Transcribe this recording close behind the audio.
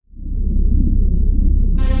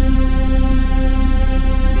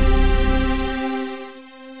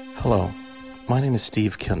My name is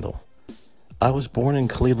Steve Kendall. I was born in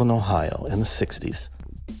Cleveland, Ohio in the 60s.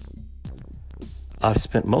 I've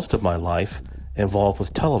spent most of my life involved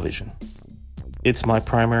with television. It's my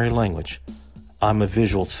primary language. I'm a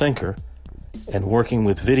visual thinker, and working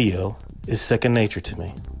with video is second nature to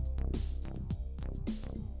me.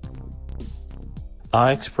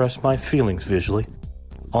 I express my feelings visually,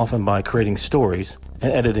 often by creating stories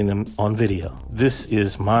and editing them on video. This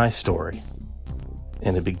is my story,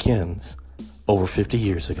 and it begins over 50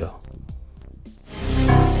 years ago.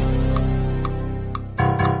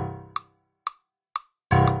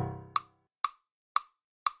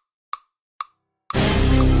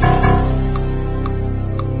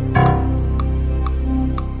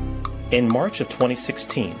 In March of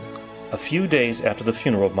 2016, a few days after the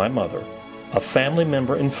funeral of my mother, a family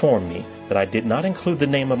member informed me that I did not include the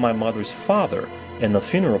name of my mother's father in the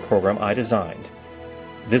funeral program I designed.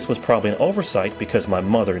 This was probably an oversight because my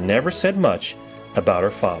mother never said much about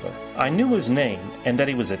her father. I knew his name and that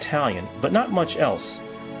he was Italian, but not much else,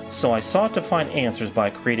 so I sought to find answers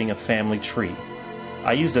by creating a family tree.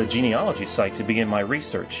 I used a genealogy site to begin my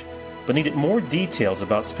research, but needed more details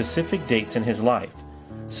about specific dates in his life.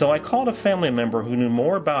 So I called a family member who knew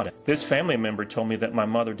more about it. This family member told me that my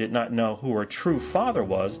mother did not know who her true father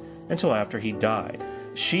was until after he died.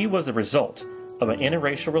 She was the result of an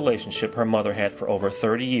interracial relationship her mother had for over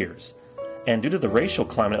 30 years. And due to the racial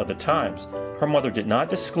climate of the times, her mother did not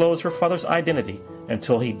disclose her father's identity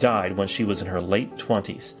until he died when she was in her late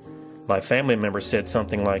 20s. My family member said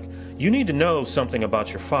something like, "You need to know something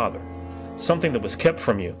about your father, something that was kept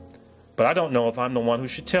from you, but I don't know if I'm the one who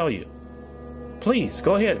should tell you. Please,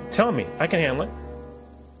 go ahead, tell me, I can handle it."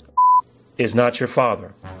 Is not your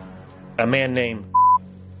father. A man named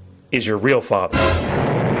is your real father.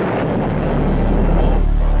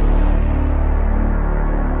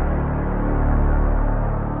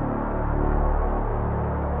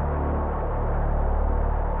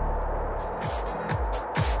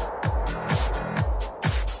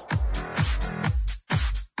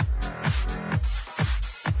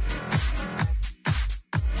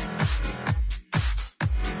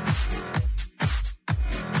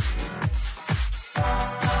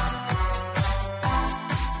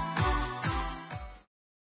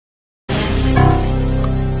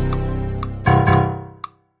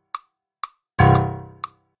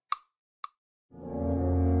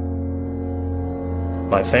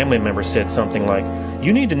 My family member said something like,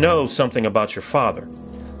 "You need to know something about your father,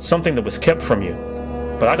 something that was kept from you,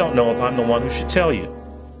 but I don't know if I'm the one who should tell you.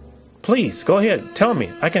 Please, go ahead, tell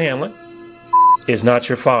me, I can handle it." Is not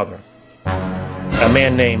your father. A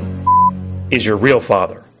man named is your real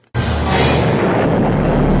father.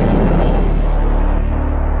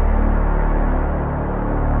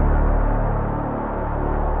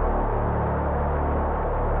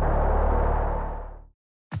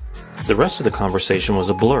 The rest of the conversation was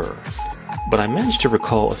a blur, but I managed to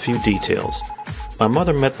recall a few details. My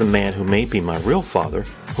mother met the man who may be my real father,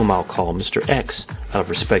 whom I'll call Mr. X out of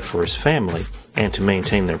respect for his family and to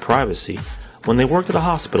maintain their privacy, when they worked at a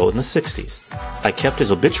hospital in the 60s. "I kept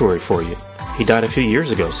his obituary for you. He died a few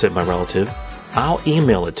years ago," said my relative. "I'll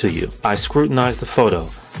email it to you." I scrutinized the photo.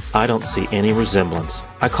 I don't see any resemblance.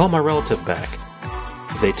 I call my relative back.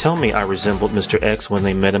 They tell me I resembled Mr. X when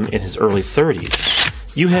they met him in his early 30s.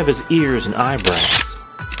 "You have his ears and eyebrows,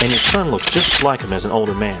 and your son looks just like him as an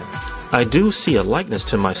older man." I do see a likeness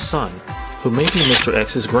to my son, who may be Mr.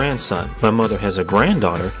 X's grandson. My mother has a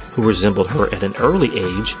granddaughter who resembled her at an early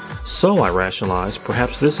age, so I rationalized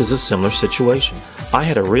perhaps this is a similar situation. I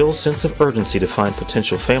had a real sense of urgency to find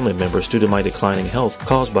potential family members due to my declining health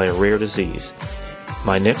caused by a rare disease.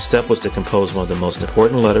 My next step was to compose one of the most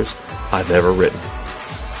important letters I've ever written.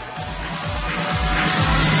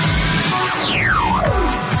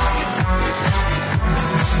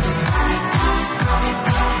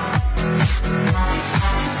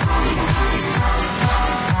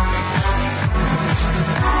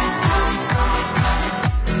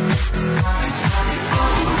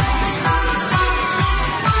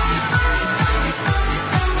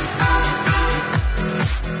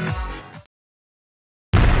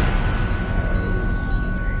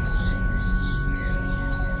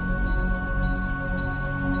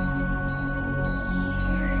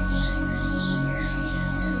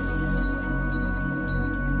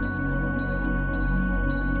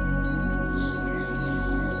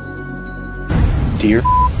 Dear,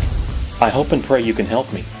 I hope and pray you can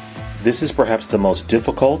help me. This is perhaps the most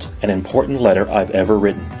difficult and important letter I've ever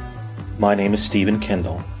written. My name is Steve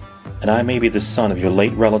Kendall, and I may be the son of your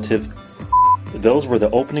late relative. Those were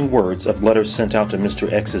the opening words of letters sent out to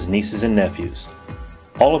Mr. X's nieces and nephews.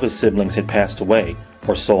 All of his siblings had passed away,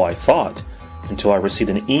 or so I thought, until I received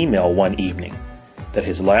an email one evening that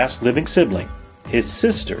his last living sibling, his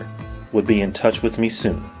sister, would be in touch with me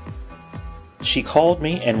soon. She called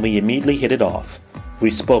me and we immediately hit it off.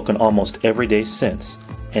 We've spoken almost every day since,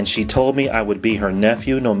 and she told me I would be her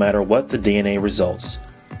nephew no matter what the DNA results.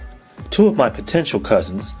 Two of my potential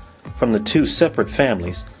cousins, from the two separate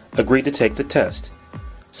families, agreed to take the test.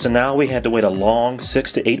 So now we had to wait a long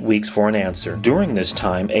 6 to 8 weeks for an answer. During this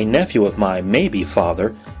time, a nephew of my maybe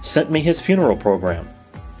father sent me his funeral program.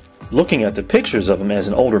 Looking at the pictures of him as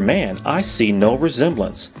an older man, I see no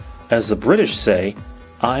resemblance. As the British say,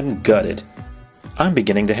 I'm gutted. I'm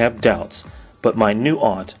beginning to have doubts, but my new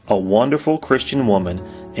aunt, a wonderful Christian woman,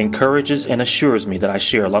 encourages and assures me that I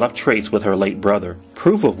share a lot of traits with her late brother,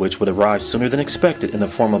 proof of which would arrive sooner than expected in the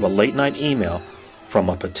form of a late-night email from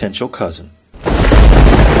a potential cousin.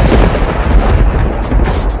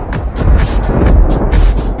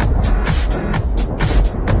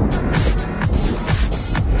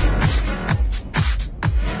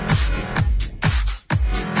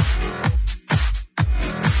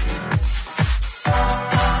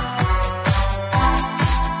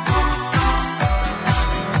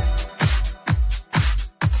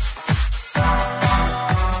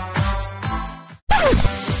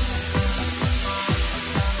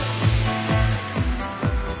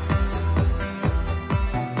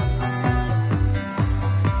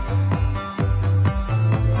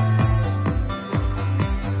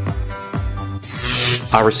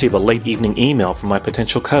 I receive a late evening email from my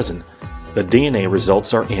potential cousin. The DNA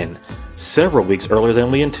results are in, several weeks earlier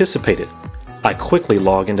than we anticipated. I quickly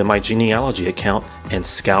log into my genealogy account and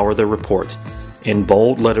scour the report. In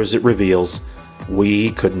bold letters it reveals,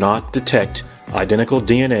 we could not detect identical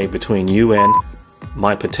DNA between you and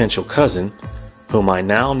my potential cousin, whom I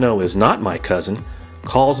now know is not my cousin,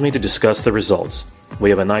 calls me to discuss the results. We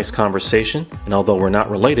have a nice conversation, and although we're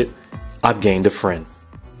not related, I've gained a friend.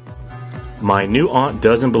 My new aunt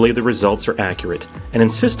doesn't believe the results are accurate and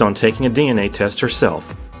insists on taking a DNA test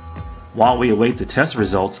herself. While we await the test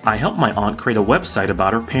results, I help my aunt create a website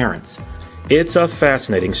about her parents. It's a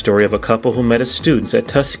fascinating story of a couple who met as students at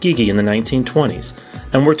Tuskegee in the 1920s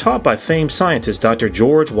and were taught by famed scientist Dr.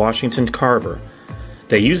 George Washington Carver.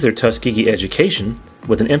 They used their Tuskegee education,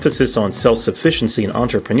 with an emphasis on self-sufficiency and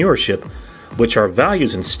entrepreneurship, which are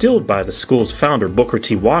values instilled by the school's founder Booker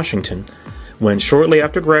T. Washington, when shortly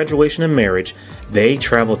after graduation and marriage, they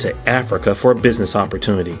traveled to Africa for a business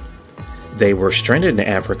opportunity. They were stranded in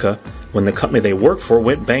Africa when the company they worked for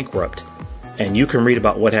went bankrupt, and you can read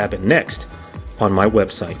about what happened next on my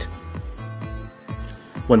website.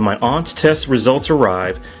 When my aunt's test results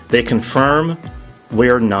arrive, they confirm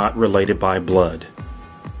we're not related by blood.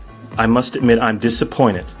 I must admit I'm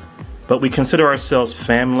disappointed, but we consider ourselves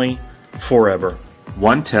family forever.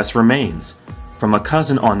 One test remains, from a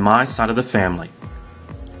cousin on my side of the family.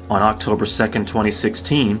 On October 2nd,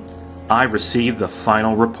 2016, I received the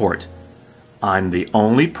final report. I'm the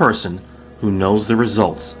only person who knows the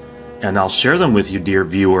results, and I'll share them with you, dear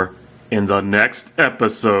viewer, in the next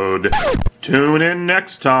episode. Tune in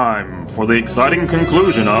next time for the exciting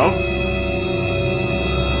conclusion of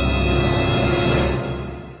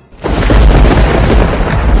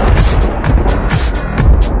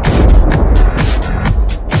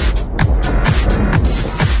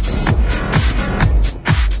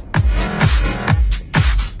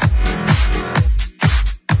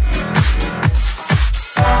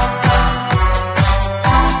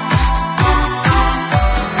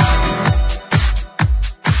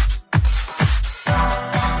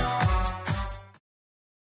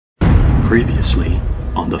previously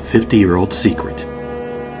on the 50-Year-Old Secret.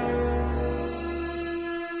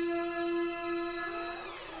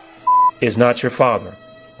 Is not your father.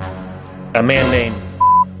 A man named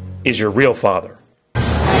is your real father.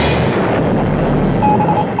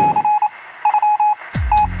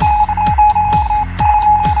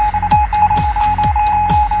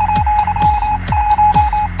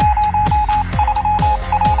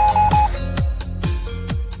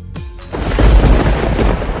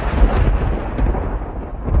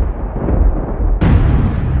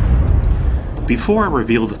 Before I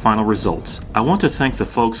reveal the final results, I want to thank the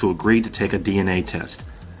folks who agreed to take a DNA test.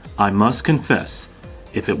 I must confess,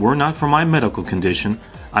 if it were not for my medical condition,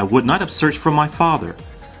 I would not have searched for my father.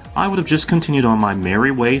 I would have just continued on my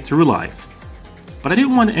merry way through life. But I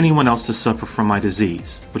didn't want anyone else to suffer from my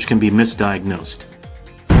disease, which can be misdiagnosed.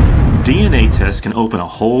 DNA tests can open a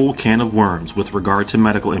whole can of worms with regard to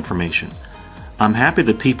medical information. I'm happy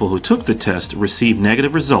the people who took the test received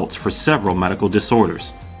negative results for several medical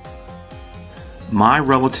disorders. My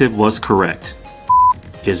relative was correct.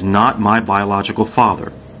 Is not my biological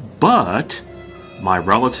father, but my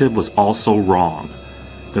relative was also wrong.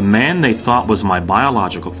 The man they thought was my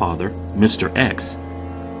biological father, Mr. X,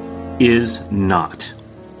 is not.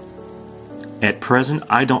 At present,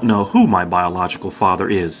 I don't know who my biological father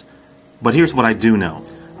is, but here's what I do know.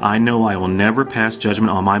 I know I will never pass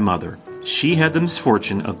judgment on my mother. She had the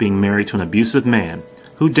misfortune of being married to an abusive man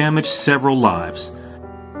who damaged several lives,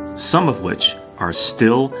 some of which are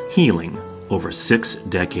still healing over 6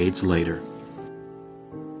 decades later.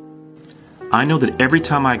 I know that every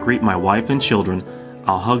time I greet my wife and children,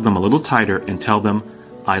 I'll hug them a little tighter and tell them,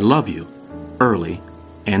 I love you, early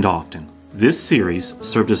and often. This series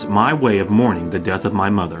served as my way of mourning the death of my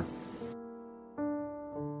mother.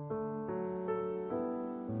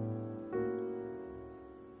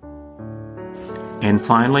 And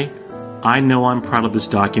finally, I know I'm proud of this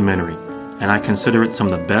documentary, and I consider it some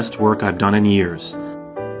of the best work I've done in years.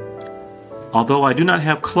 Although I do not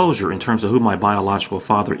have closure in terms of who my biological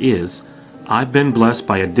father is, I've been blessed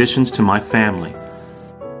by additions to my family.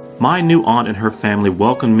 My new aunt and her family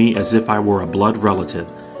welcomed me as if I were a blood relative,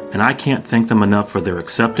 and I can't thank them enough for their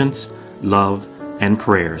acceptance, love, and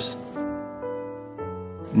prayers.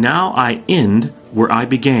 Now I end where I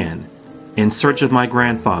began, in search of my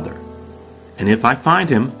grandfather. And if I find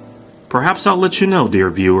him, perhaps I'll let you know,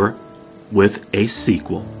 dear viewer, with a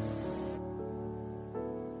sequel.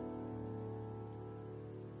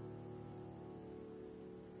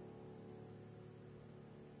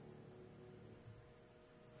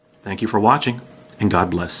 Thank you for watching, and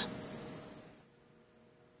God bless.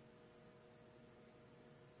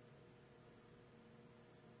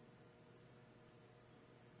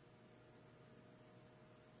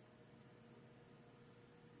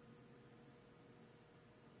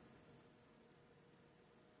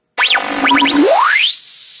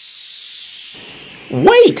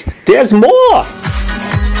 Wait! There's more!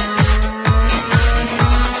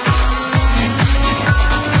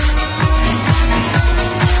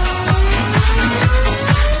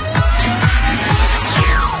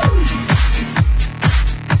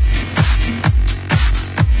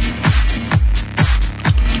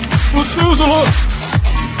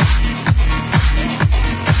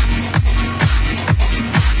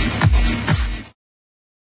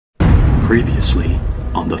 Previously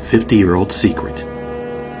on the 50-Year-Old Secret.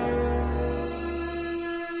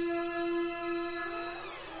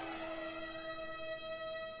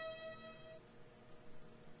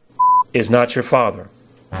 Is not your father.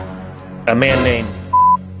 A man named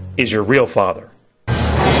is your real father.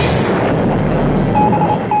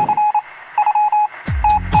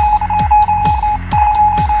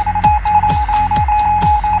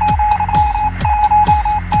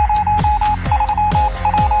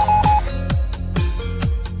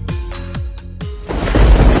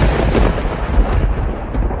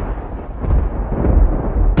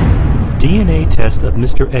 DNA test of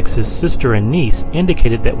Mr. X's sister and niece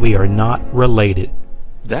indicated that we are not related.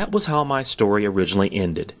 That was how my story originally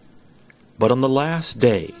ended. But on the last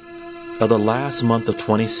day of the last month of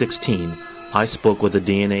 2016, I spoke with a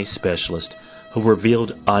DNA specialist who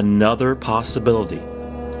revealed another possibility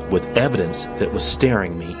with evidence that was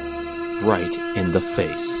staring me right in the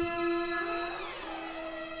face.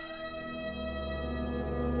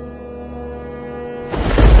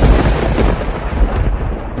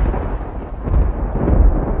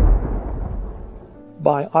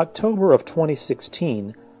 By October of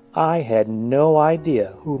 2016, I had no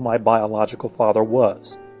idea who my biological father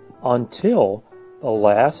was until the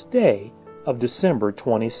last day of December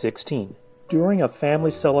 2016. During a family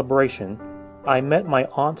celebration, I met my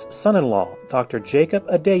aunt's son-in-law, Dr. Jacob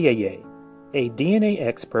Adeyeye, a DNA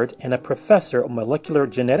expert and a professor of molecular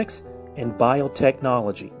genetics and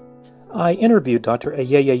biotechnology. I interviewed Dr.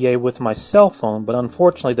 Adeyeye with my cell phone, but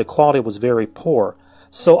unfortunately the quality was very poor,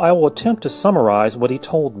 so I will attempt to summarize what he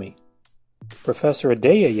told me. Professor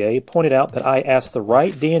Adeyeye pointed out that I asked the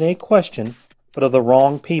right DNA question, but of the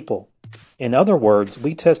wrong people. In other words,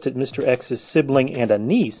 we tested Mr. X's sibling and a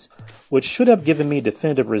niece, which should have given me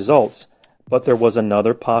definitive results, but there was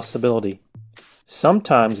another possibility.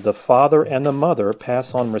 Sometimes the father and the mother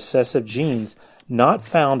pass on recessive genes not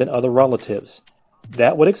found in other relatives.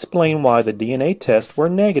 That would explain why the DNA tests were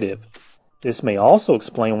negative. This may also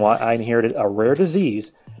explain why I inherited a rare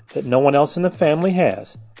disease that no one else in the family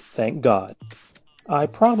has, thank God. I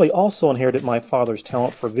probably also inherited my father's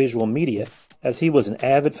talent for visual media, as he was an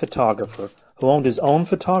avid photographer who owned his own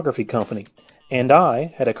photography company, and I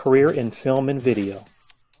had a career in film and video.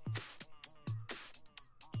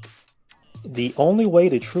 The only way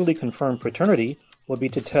to truly confirm paternity would be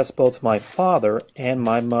to test both my father and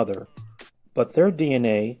my mother, but their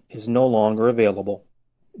DNA is no longer available.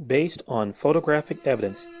 Based on photographic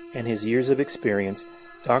evidence and his years of experience,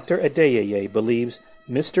 Dr. Adeyeye believes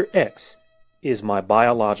Mr. X is my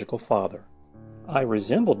biological father. I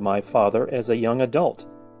resembled my father as a young adult,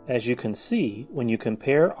 as you can see when you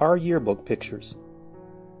compare our yearbook pictures.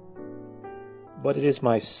 But it is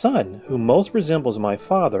my son who most resembles my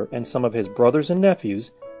father and some of his brothers and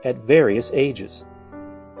nephews at various ages.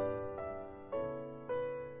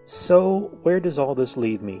 So, where does all this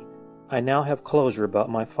leave me? I now have closure about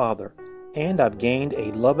my father, and I've gained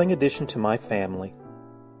a loving addition to my family.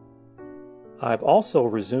 I've also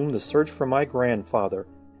resumed the search for my grandfather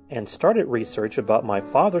and started research about my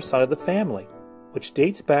father's side of the family, which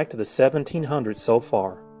dates back to the 1700s so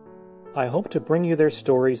far. I hope to bring you their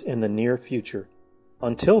stories in the near future.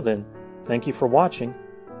 Until then, thank you for watching,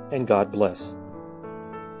 and God bless.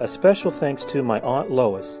 A special thanks to my Aunt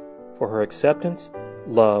Lois for her acceptance,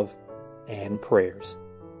 love, and prayers.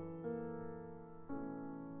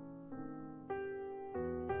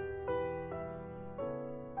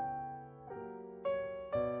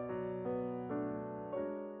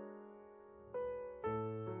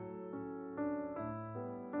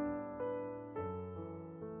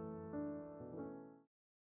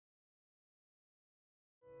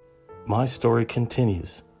 My story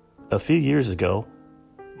continues. A few years ago,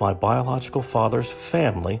 my biological father's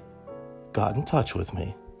family got in touch with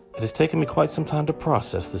me. It has taken me quite some time to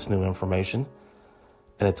process this new information,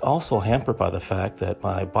 and it's also hampered by the fact that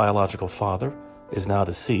my biological father is now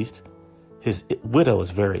deceased. His widow is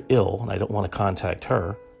very ill, and I don't want to contact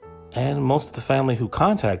her, and most of the family who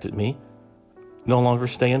contacted me no longer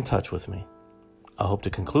stay in touch with me. I hope to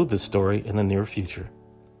conclude this story in the near future.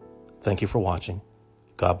 Thank you for watching.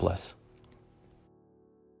 God bless.